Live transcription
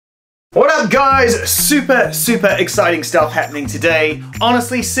up, guys? Super exciting stuff happening today.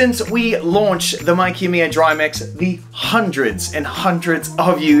 Honestly, since we launched the Mikey Dry Mix, the hundreds and hundreds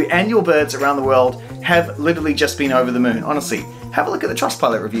of you and your birds around the world have literally just been over the moon. Honestly, have a look at the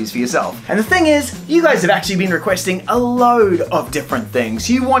Trustpilot reviews for yourself. And the thing is, you guys have actually been requesting a load of different things.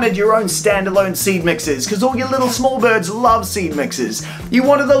 You wanted your own standalone seed mixes, because all your little small birds love seed mixes. You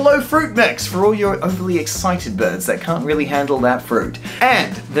wanted a low fruit mix for all your overly excited birds that can't really handle that fruit.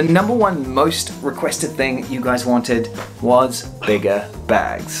 And the #1 most requested thing you guys wanted was bigger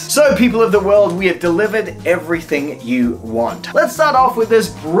bags. So people of the world, we have delivered everything you want. Let's start off with this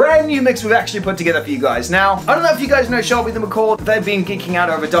brand new mix we've actually put together for you guys. Now, I don't know if you guys know Shelby the Macaw. They've been geeking out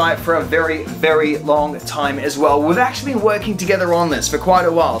over diet for a very long time as well. We've actually been working together on this for quite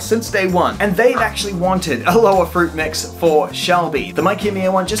a while, since day one. And they've actually wanted a lower fruit mix for Shelby. The Mikey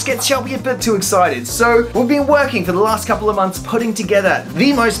one just gets Shelby a bit too excited. So we've been working for the last couple of months putting together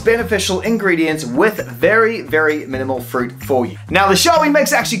the most beneficial ingredients with very minimal fruit for you. Now the Shelby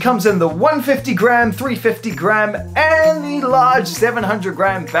mix actually comes in the 150 gram, 350 gram, and the large 700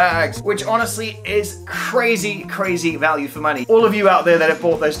 gram bags, which honestly is crazy value for money. All of you out there that have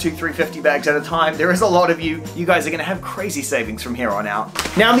bought those 350 bags at a time, there is a lot of you. You guys are gonna have crazy savings from here on out.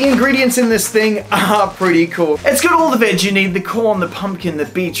 Now the ingredients in this thing are pretty cool. It's got all the veg you need, the corn, the pumpkin, the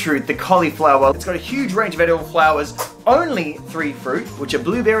beetroot, the cauliflower. It's got a huge range of edible flowers, only 3 fruit, which are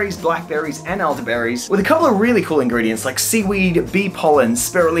blueberries, blackberries, and elderberries, with a couple of really cool ingredients like seaweed, bee pollen,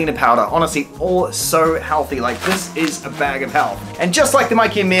 spirulina powder. Honestly, all so healthy. Like, this is a bag of health. And just like the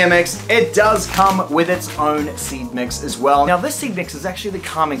Mikey mix, it does come with its own seed mix as well. Now this seed mix is actually the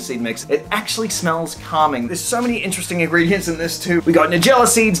calming seed mix. It actually smells calming. There's so many interesting ingredients in this too. We got Nigella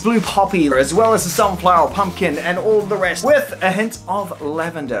seeds, blue poppy, as well as the sunflower, pumpkin, and all the rest, with a hint of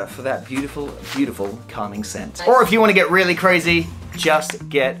lavender for that beautiful calming scent. Or if you want to get really crazy, just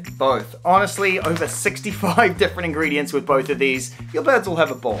get both. Honestly, over 65 different ingredients with both of these. Your birds will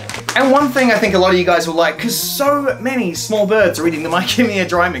have a ball. And one thing I think a lot of you guys will like, because so many small birds are eating the Mikey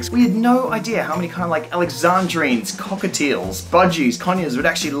Dry Mix, we had no idea how many kind of like alexandrines, cockatiels, budgies, conures would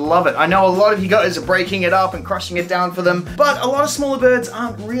actually love it. I know a lot of you guys are breaking it up and crushing it down for them, but a lot of smaller birds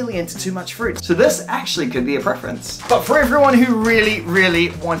aren't really into too much fruit. So this actually could be a preference. But for everyone who really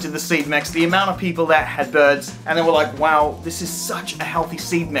wanted the seed mix, the amount of people that had birds and they were like, wow, this is such a healthy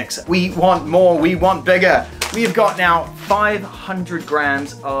seed mix. We want more, we want bigger. We have got now 500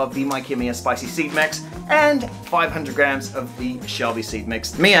 grams of the Mikey spicy seed mix and 500 grams of the Shelby seed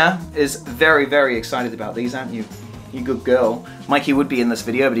mix. Mia is very excited about these, aren't you? You good girl. Mikey would be in this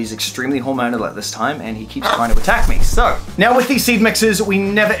video, but he's extremely hormonal at this time and he keeps trying to attack me. So, now with these seed mixes, we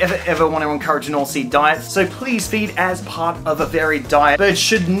never ever want to encourage an all-seed diet, so please feed as part of a varied diet. Birds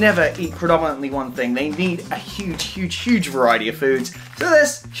should never eat predominantly one thing. They need a huge variety of foods. So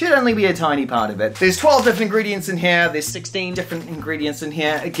this should only be a tiny part of it. There's 12 different ingredients in here, there's 16 different ingredients in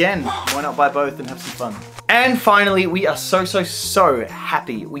here. Again, why not buy both and have some fun? And finally, we are so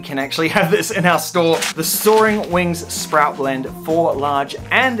happy we can actually have this in our store. The Soaring Wings Sprout Blend for large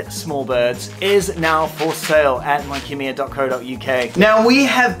and small birds is now for sale at mikeymeyer.co.uk. Now, we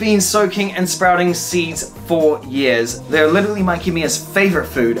have been soaking and sprouting seeds for years. They're literally Mikey Meyer's favorite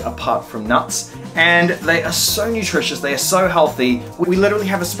food apart from nuts. And they are so nutritious, they are so healthy. We literally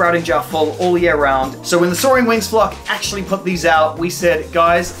have a sprouting jar full all year round. So when the Soaring Wings flock actually put these out, we said,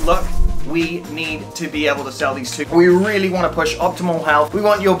 guys, look, we need to be able to sell these too. We really want to push optimal health. We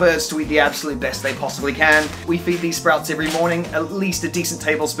want your birds to eat the absolute best they possibly can. We feed these sprouts every morning, at least a decent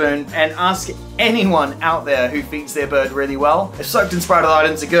tablespoon, and ask anyone out there who feeds their bird really well if soaked and sprouted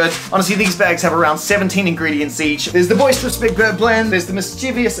items are good. Honestly, these bags have around 17 ingredients each. There's the Boisterous Big Bird Blend, there's the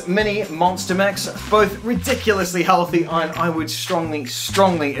Mischievous Mini Monster Mix, both ridiculously healthy, and I would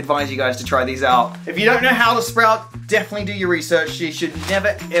strongly advise you guys to try these out. If you don't know how to sprout, definitely do your research. You should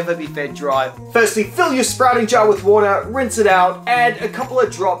never ever be fed dry. Firstly, fill your sprouting jar with water, rinse it out, add a couple of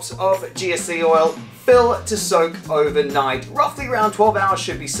drops of GSC oil, fill to soak overnight. Roughly around 12 hours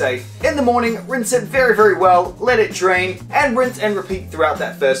should be safe. In the morning, rinse it very well, let it drain, and rinse and repeat throughout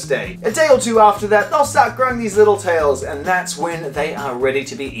that first day. A day or two after that, they'll start growing these little tails, and that's when they are ready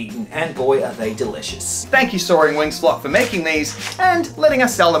to be eaten, and boy are they delicious. Thank you Soaring Wings Flock for making these, and letting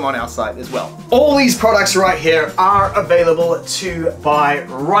us sell them on our site as well. All these products right here are available to buy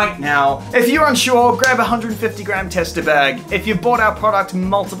right now. If you're unsure, grab a 150 gram tester bag. If you've bought our product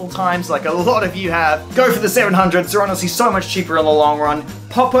multiple times, like a lot of you have, cheaper. Go for the 700s, they're honestly so much cheaper in the long run.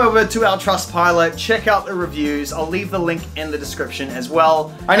 Pop over to our Trustpilot, check out the reviews. I'll leave the link in the description as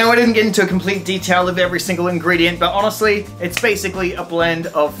well. I know I didn't get into a complete detail of every single ingredient, but honestly, it's basically a blend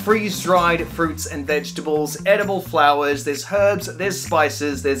of freeze-dried fruits and vegetables, edible flowers, there's herbs, there's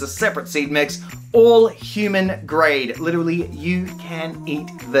spices, there's a separate seed mix, all human grade. Literally, you can eat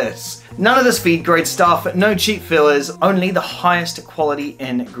this. None of this feed grade stuff, no cheap fillers, only the highest quality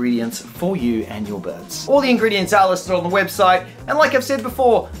ingredients for you and your birds. All the ingredients are listed on the website, and like I've said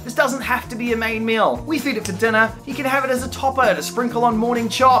before, this doesn't have to be a main meal. We feed it for dinner, you can have it as a topper to sprinkle on morning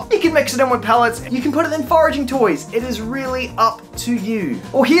chop, you can mix it in with pellets, you can put it in foraging toys. It is really up to you.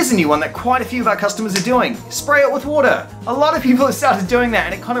 Or here's a new one that quite a few of our customers are doing. Spray it with water. A lot of people have started doing that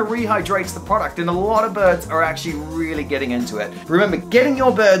and it kind of rehydrates the product, and a lot of birds are actually really getting into it. Remember, getting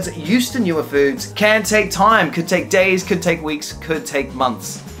your birds used to newer foods can take time, could take days, could take weeks, could take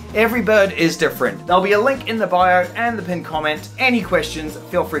months. Every bird is different. There'll be a link in the bio and the pinned comment. Any questions,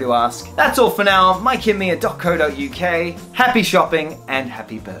 feel free to ask. That's all for now. MikeyandMia.co.uk. Happy shopping and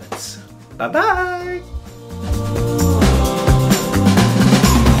happy birds. Bye-bye.